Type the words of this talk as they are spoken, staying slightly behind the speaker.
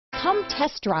Come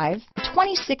test drive the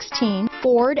 2016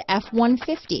 Ford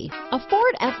F-150. A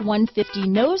Ford F-150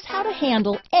 knows how to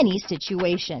handle any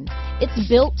situation. It's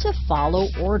built to follow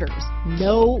orders,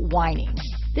 no whining.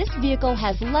 This vehicle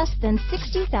has less than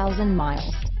 60,000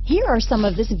 miles. Here are some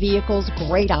of this vehicle's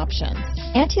great options: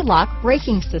 anti-lock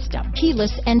braking system,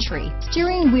 keyless entry,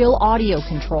 steering wheel audio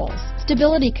controls,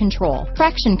 stability control,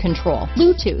 traction control,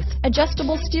 Bluetooth,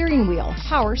 adjustable steering wheel,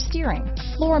 power steering,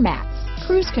 floor mats,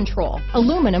 cruise control,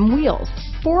 aluminum wheels,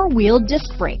 four-wheel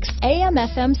disc brakes,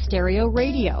 AM/FM stereo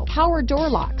radio, power door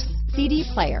locks, CD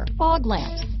player, fog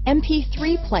lamps,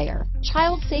 MP3 player,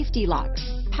 child safety locks,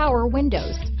 power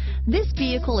windows. This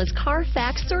vehicle is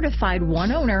Carfax certified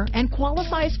one owner and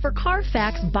qualifies for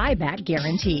Carfax buyback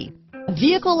guarantee. A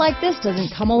vehicle like this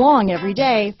doesn't come along every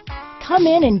day. Come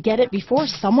in and get it before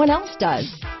someone else does.